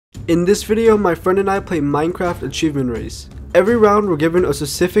In this video, my friend and I play Minecraft Achievement Race. Every round we're given a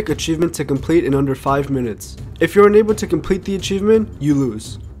specific achievement to complete in under 5 minutes. If you're unable to complete the achievement, you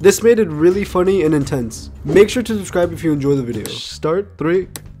lose. This made it really funny and intense. Make sure to subscribe if you enjoy the video. Start, 3,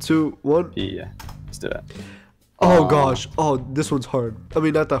 2, 1. Yeah, let's do it. Oh gosh, oh this one's hard. I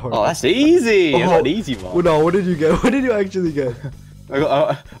mean not that hard. Oh, that's easy. I got an easy one. Well, no, what did you get? What did you actually get?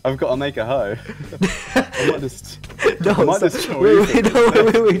 I've got to make a hoe. I might just. No, I might just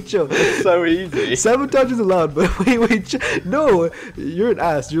wait, chill. It's so easy. Sabotage is allowed, but wait, no, you're an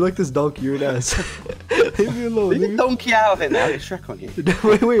ass. You're like this donkey. You're an ass. Leave me alone. Leave the donkey out of it now. Get Shrek on you.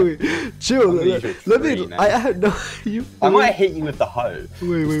 Wait. Chill. Let me. No. You. I might hit you with the hoe.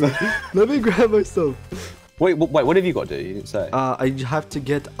 Wait. Let me grab my stuff. Wait. What have you got to do? You didn't say. I have to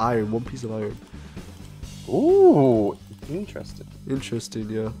get iron. 1 piece of iron. Ooh. Interesting. Interesting,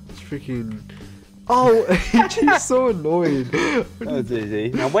 yeah. It's freaking. Oh, he's so annoying. That was easy.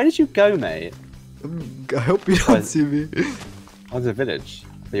 Now, where did you go, mate? I hope you don't see me. I was in a village.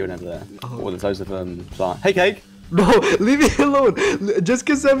 You were never there. Oh, there's loads of Hey, Cake. No, leave me alone. Just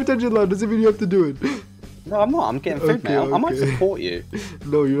because sabotage allowed doesn't mean you have to do it. No, I'm not. I'm getting food, mate. I might support you.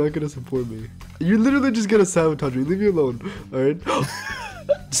 No, you're not gonna support me. You're literally just gonna sabotage me. Leave me alone. All right.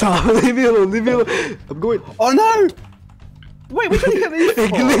 Stop. Leave me alone. Leave me alone. I'm going. Oh no. Wait, which one are you getting these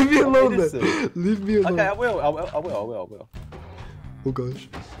for? Leave me alone then. Leave me alone. Okay, I will. Oh gosh.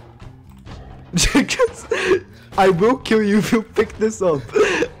 I will kill you if you pick this up.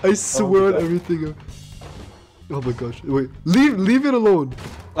 I swear on everything. Oh my gosh. Wait. Leave it alone.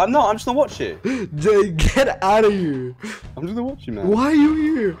 I'm not. I'm just gonna watch you. Get out of here. I'm just gonna watch you, man. Why are you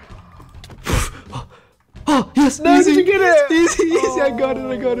here? Oh, yes, no, easy. Did you get it? Easy. I got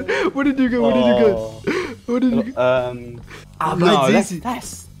it. What did you get? What did you get? No,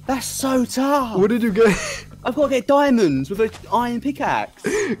 that's so tough. What did you get? I've got to get diamonds with an iron pickaxe.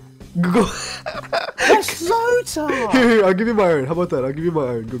 Go. That's so tough. Here, I'll give you my iron. How about that? I'll give you my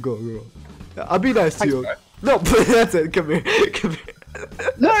iron. Go. I'll be nice to you. Bro. No, but that's it. Come here.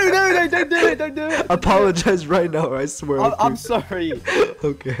 No, don't do it. Apologize right now, I swear. I'm sorry.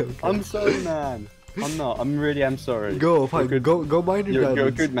 Okay. I'm sorry, man. I'm not. I really am sorry. Go, fine. Go mind your diamonds. You're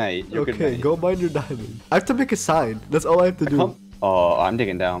a good mate. Okay, go mind your diamonds. I have to make a sign. That's all I have to do. Oh, I'm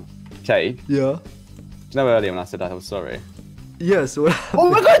digging down. Okay. Yeah. Do you know earlier when I said I was sorry? Yes. What happened? Oh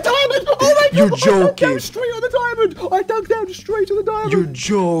my god, diamond! Oh my god! You're joking. I dug down straight on the diamond. I dug down straight on the diamond. You're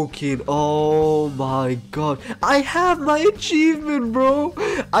joking. Oh my god. I have my achievement, bro.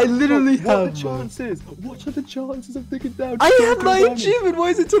 I literally have. What are the chances? What are the chances of digging down? I have my achievement. Why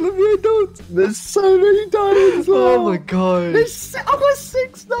is it telling me I don't? There's so many diamonds. Oh my god. I've got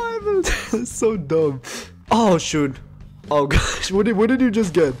 6 diamonds. That's so dumb. Oh shoot. Oh gosh. What did you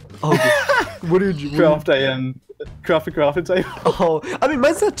just get? Oh. What did you? Craft a crafting table. Oh, I mean,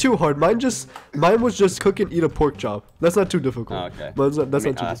 mine's not too hard. Mine was just cook and eat a pork chop. That's not too difficult. Oh, okay. That's not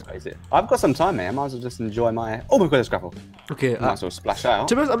too difficult. Crazy. I've got some time, man. I might as well just enjoy my. Oh my god, there's grapple. Okay. I might as well splash out.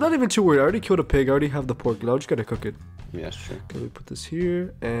 To be honest, I'm not even too worried. I already killed a pig. I already have the pork. Now I just gotta cook it. Yeah, that's true. Okay, we put this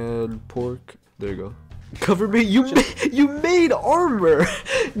here and pork. There you go. Cover me. You made armor.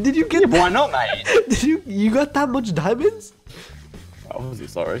 Did you get? Yeah, why not, mate? Did you got that much diamonds? Oh, was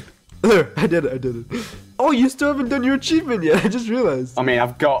it? Sorry. There, I did it. Oh, you still haven't done your achievement yet. I just realized. I mean,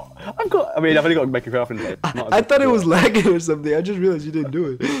 I've only got to make a crafting table. I thought it was lagging or something. I just realized you didn't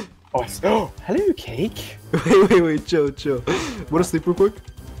do it. Oh, hello, Cake. Wait, chill. Wanna sleep real quick?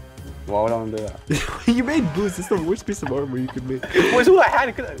 Why would I want to do that? You made boost. It's the worst piece of armor you could make. Well, it's all I had.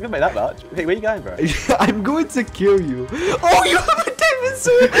 I couldn't make that much. Hey, where are you going, bro? I'm going to kill you. Oh, you have a diamond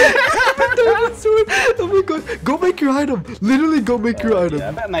sword. Oh my god. Go make your item. Literally, go make your item. Yeah,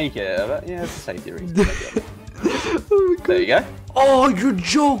 I better make it. Yeah, it's a safety reason. Oh my god. There you go. Oh, you're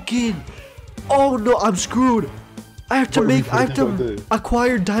joking. Oh no, I'm screwed. I have to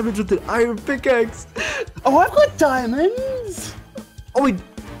acquire diamonds with an iron pickaxe. Oh, I've got diamonds. Oh wait.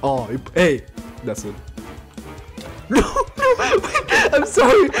 Oh, hey, that's it. No, wait, I'm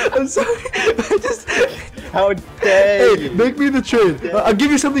sorry. I just. How dare you? Hey, make me the trade. I'll give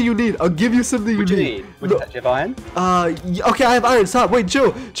you something you need. What do you need? Would you have iron? Okay, I have iron. Stop. Wait,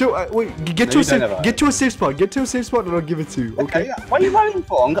 chill. Wait, get to a safe spot. Get to a safe spot, and I'll give it to you. Okay. What are you running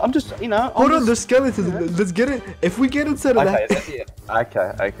for? I'm just, Hold on, there's skeletons. Let's get it. If we get inside of that.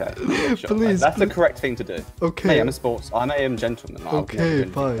 Okay. Sure. Please. That's the correct thing to do. Okay. Hey, I'm a gentleman. Okay,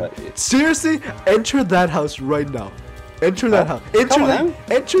 fine. Seriously, enter that house right now. Enter that house.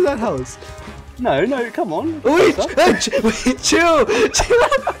 Enter that house. No, come on. Wait, chill.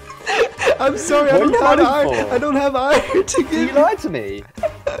 I'm sorry, I don't have iron to give you. You lied to me.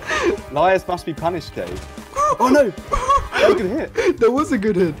 Liars must be punished, Dave. Oh no! That was a good hit. That was a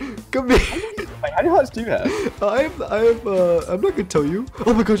good hit. Come here. Wait, how many hearts do you have? I'm not gonna tell you.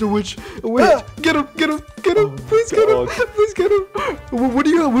 Oh my gosh, a witch. A witch. Get him. Please get him. Please get him. What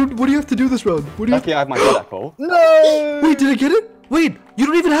do you have to do this round? What do you Okay, I have my god apple. No! Wait, did I get it? Wait, you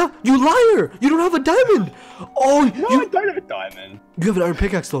don't even have, you liar! You don't have a diamond! Oh, No, I don't have a diamond. You have an iron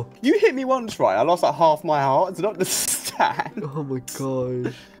pickaxe though. You hit me once, right? I lost like half my hearts. I don't understand. Oh my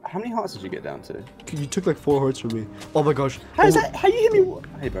gosh. How many hearts did you get down to? You took like 4 hearts from me. Oh my gosh. How is that? How you hit me?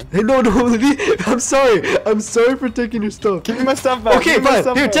 Hey, bro. Hey, no, I'm sorry. I'm sorry for taking your stuff. Give me my stuff back. Okay,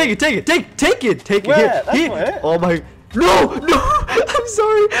 fine. Here, take it. Take it. Where? Here, That's here. not it. Oh my. No. I'm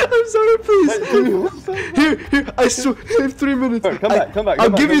sorry, please. Here. I swear. I have 3 minutes. Bro, come back. I'll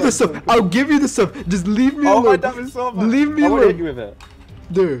give you the stuff. I'll give you the stuff. Just leave me alone. Oh my diamond's so much. Leave me I want to hit alone. you with it.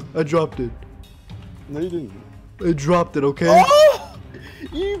 There, I dropped it. No, you didn't. I dropped it, okay? Oh!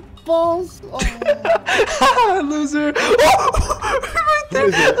 You boss! Oh. Loser! Oh! Right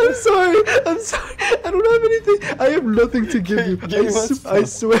there! I'm sorry! I don't have anything! I have nothing to give you. I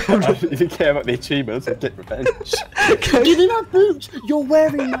swear. If you care about the achievements, I'll get revenge. Give me my boots! You're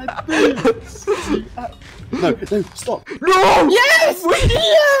wearing my boots! No, stop. No! Yes! Wait,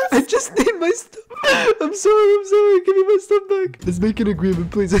 yes! I just need my stuff. I'm sorry. Give me my stuff back. Let's make an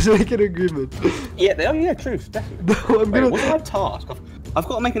agreement, please. Let's make an agreement. Yeah, truth, definitely. No, I'm gonna. What's my task? I've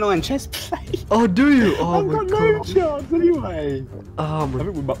got to make an iron chest plate. Oh, do you? Oh I've my got god. no chance anyway. Oh my. I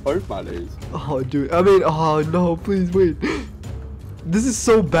think we both might lose. Oh, dude. I mean, oh no, please wait. This is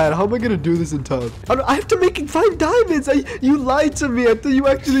so bad. How am I gonna do this in time? I have to make 5 diamonds. You lied to me. I thought you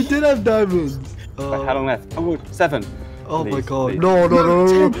actually did have diamonds. Wait, how long left? Oh, 7. Oh Please, my god. please. No,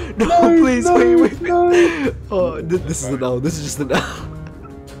 please, wait. No. Oh, this is an L. This is just an L.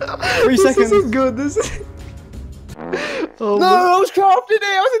 3 seconds. This isn't good. This is... Oh No, my... I was crafting it.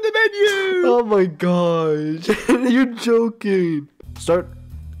 I was in the menu. Oh my gosh. You're joking. Start.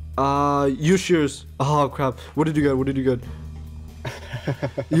 Use shears. Oh crap. What did you get?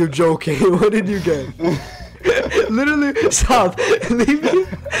 You're joking. What did you get? Literally, stop. Leave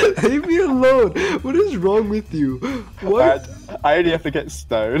me alone. What is wrong with you? What? I only have to get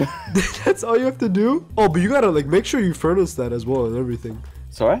stone. That's all you have to do? Oh, but you gotta like make sure you furnace that as well and everything.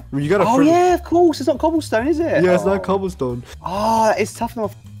 Sorry? I mean, you gotta. Oh yeah, of course. It's not cobblestone, is it? Yeah, it's not cobblestone. Oh, it's tough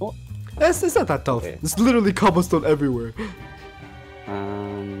enough. It's not that tough. Okay. It's literally cobblestone everywhere.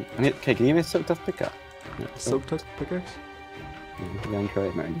 Okay, can you give me a soaked dust pickaxe? Yeah, Soaked dust pickaxe? Yeah,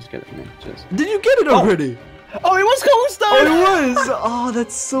 create mode. Just get it from me. Cheers. Did you get it already? Oh, it was cobblestone! Oh, it was! Oh,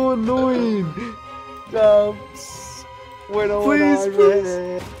 that's so annoying. Win all Please.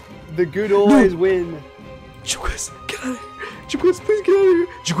 The good always win. Chiquez, get out of here. Chiquez, please get out of here.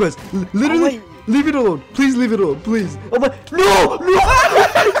 Chiquez, literally, leave it alone. Please leave it alone, please. Oh my, no!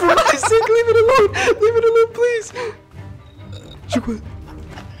 For my sake, leave it alone. Leave it alone, please. Chiquez.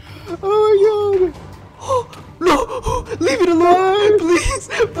 Oh my god. Oh, no, leave it alone, please.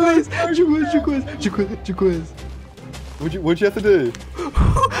 Chiquez. What'd you have to do?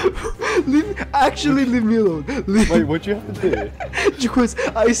 Leave me alone. Wait, what'd you have to do? Chiquez,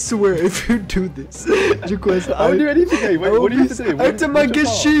 I swear, if you do this, Chiquez, I won't do anything. Wait, what do you have to do? I have to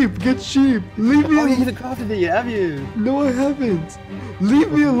get sheep. Leave me Oh, you alone. haven't crafted it yet, have you? No, I haven't.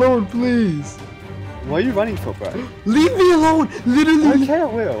 Leave me alone, please. Why are you running for, bro? Leave me alone. Literally. Okay, I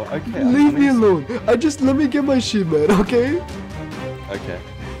will. Okay. Leave me alone. Let me get my sheep, man. Okay. Okay.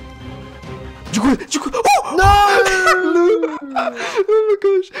 Chiquez. Oh! No! Oh my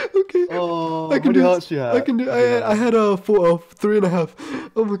gosh. Okay. Oh, I can how many do hearts this. do you have? I can do. I had a 3.5.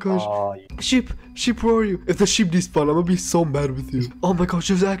 Oh my gosh. Oh, Sheep, where are you? If the sheep despawn, I'm gonna be so mad with you. Oh my gosh,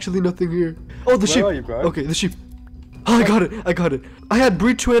 there's actually nothing here. Oh, the sheep. Where are you, bro? Okay, the sheep. Oh, I got it. I had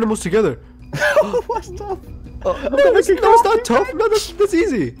breed 2 animals together. What's tough? No, it's not tough. No, that's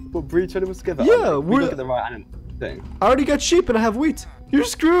easy. We'll breed 2 animals together. Yeah, we look at the right animal thing. I already got sheep and I have wheat. You're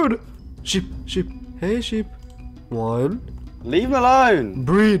screwed. Sheep. Hey, sheep. 1. Leave him alone.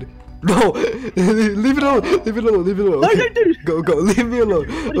 Breed. No, leave it alone. No, Okay. don't do. Go. Leave me alone.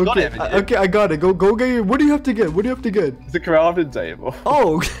 You got it, haven't you? Okay, I got it. Go get your. What do you have to get? It's a crafting table.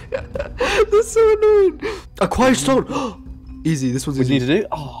 Oh, that's so annoying. Acquire stone. Easy. This one's What do easy. you need to do?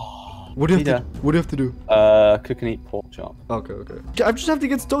 Oh. What do you have to do? Cook and eat pork chop. Okay. I just have to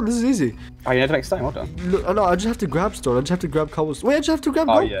get stone. This is easy. Oh, you have to make stone. Well done. No, I just have to grab stone. I just have to grab cobblestone. Wait, I just have to grab.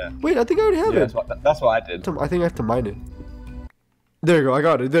 Oh, yeah. Wait, I think I already have Yeah, it. that's what I did. I think I have to mine it. There you go. I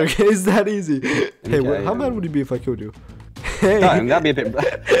got it. There. It's that easy. Hey, how mad would you be if I killed you? Hey. No, that'd be a bit.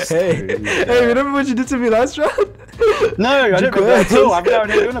 Hey, remember what you did to me last round? No, I don't remember that at all. I've no idea what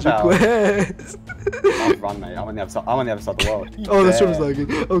you're doing about. Chiquez. I'll run, mate. I'm on the other side of the world. Oh, that's what I was lagging.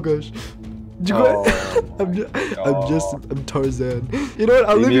 Oh gosh. I'm Tarzan. You know what?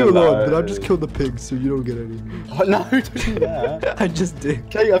 I'll leave you alone, but I'll just kill the pigs so you don't get any. Oh, no, don't do that. I just did.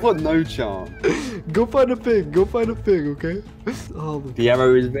 Okay, I've got no chance. Go find a pig. Go find a pig, okay? Oh my God. The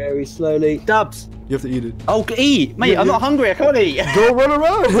arrow is very slowly. Dubs. You have to eat it. Oh, eat, mate. I'm not hungry. I can't eat. Go run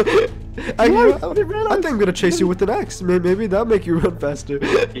around. I didn't realize. think I'm gonna chase you with an axe. Maybe that'll make you run faster.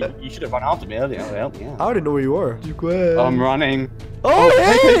 You should have run after me earlier. Help me out. I already know where you are. I'm running. Oh,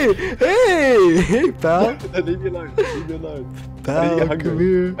 hey, pal. Leave me alone. Leave me alone. Pal, come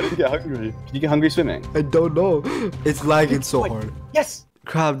here. I didn't get hungry. Can you get hungry swimming? I don't know. It's lagging so hard. Yes.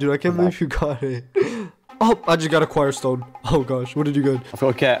 Crap, dude. I can't believe you got it. Oh, I just got a choir stone. Oh gosh, what did you get? I've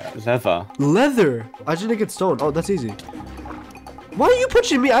got to get leather. Leather. I just didn't get stone. Oh, that's easy. Why are you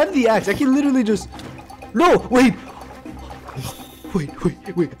pushing me? I have the axe. I can literally just. No, wait. Wait.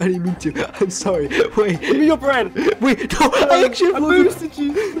 I didn't mean to. I'm sorry. Wait. Give me your bread. Wait. No, I actually boosted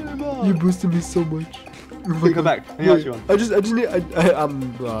you so much. You boosted me so much. Come back. Wait, I just need. I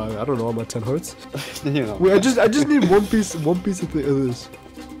don't know. I'm at 10 hearts. You know. Wait. I just need one piece of this.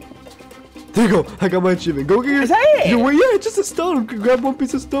 There you go. I got my achievement. Go get your. Is that it? Wait, yeah, it's just a stone. Grab one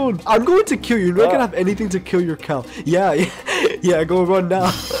piece of stone. I'm going to kill you. You're not gonna have anything to kill your cow. Yeah. Go run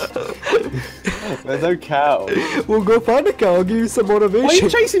now. There's no cow. Well, go find a cow. I'll give you some motivation. Why are you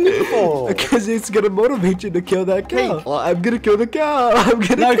chasing me for? Because it's gonna motivate you to kill that cow. Hey. Well, I'm gonna kill the cow.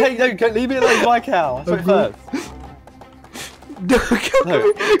 No, leave me alone. My cow. That's first. No,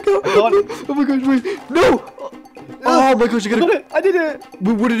 go. Oh my gosh, wait. No. Oh my gosh, you gotta. I got it. I did it.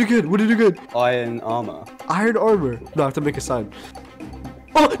 What did you get? Iron armor. Iron armor. No, I have to make a sign.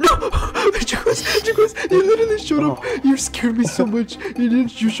 Oh no! Jacques, you literally showed up. You scared me so much. You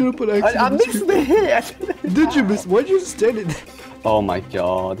showed up on accident. I missed the hit. Did you miss? Why'd you stand it? Oh my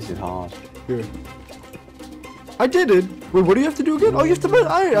god, this is hard. Here. I did it. Wait, what do you have to do again? Oh, you have to mine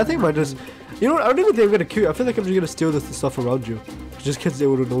iron. I think mine just. You know what? I don't even think I'm gonna kill you. I feel like I'm just gonna steal the stuff around you. Just kids they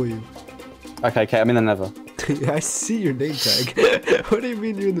would annoy you. Okay, I'm in the nether. I see your name tag. What do you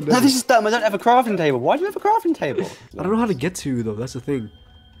mean you're in the nether? No, this is dumb. I don't have a crafting table. Why do you have a crafting table? I don't know how to get to you though. That's the thing.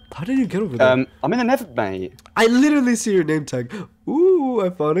 How did you get over there? I'm in the nether, mate. I literally see your name tag. Ooh, I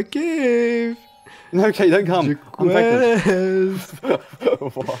found a cave. No, okay, don't come. I'm pregnant.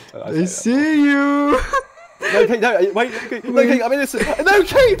 What? I see you. No, Kate, no, wait, Kate, I'm innocent. No,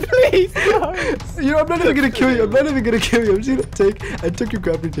 Kate, please, no. You know, I'm not even gonna kill you. I'm just gonna I took your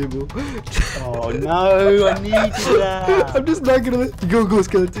crafting table. Oh no, I needed that. I'm just not gonna let you go,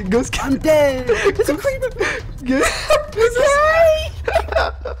 skeleton, go, skeleton. I'm dead. There's a creeper.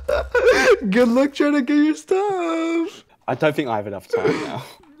 Good luck trying to get your stuff. I don't think I have enough time now.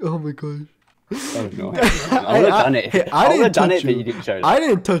 Oh my gosh. Oh no. I would have done it. I would have done it, but you didn't show that. I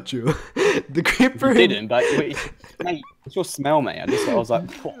didn't touch you. The creeper. You didn't, but mate, it's your smell, mate. I was like,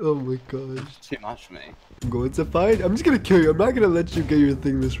 oh my gosh. Too much for me. I'm going to fight. I'm just gonna kill you. I'm not gonna let you get your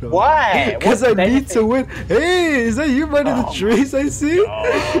thing this round. Why? Because I need to win. Hey, is that you minding the trees I see?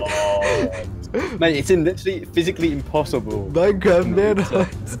 Mate, it's literally physically impossible. Minecraft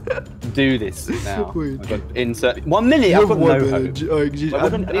Manhunt. Do this now. Wait. I've got insert 1 minute. I've got no hope.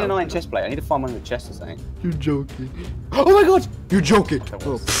 Right, I need an iron chest plate. I need to find one of the chests or something. You're joking. Oh my god! You're joking.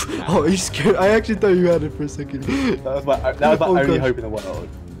 Oh, are you scared? I actually thought you had it for a second. That was my only hope in the world.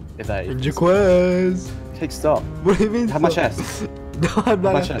 If that is. Jaquez. Take stop. What do you mean? Have my chest. No, I'm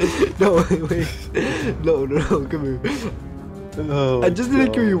not. My chest. No, wait. No, come here. Oh, I just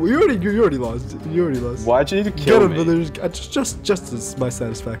didn't kill you. You already lost. You already lost. Why'd you need to kill me? Get him, just as my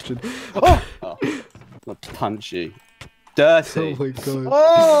satisfaction. Oh! I'll punch you. Dirty. Oh my god.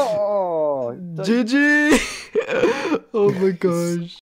 Oh! GG! Oh my gosh.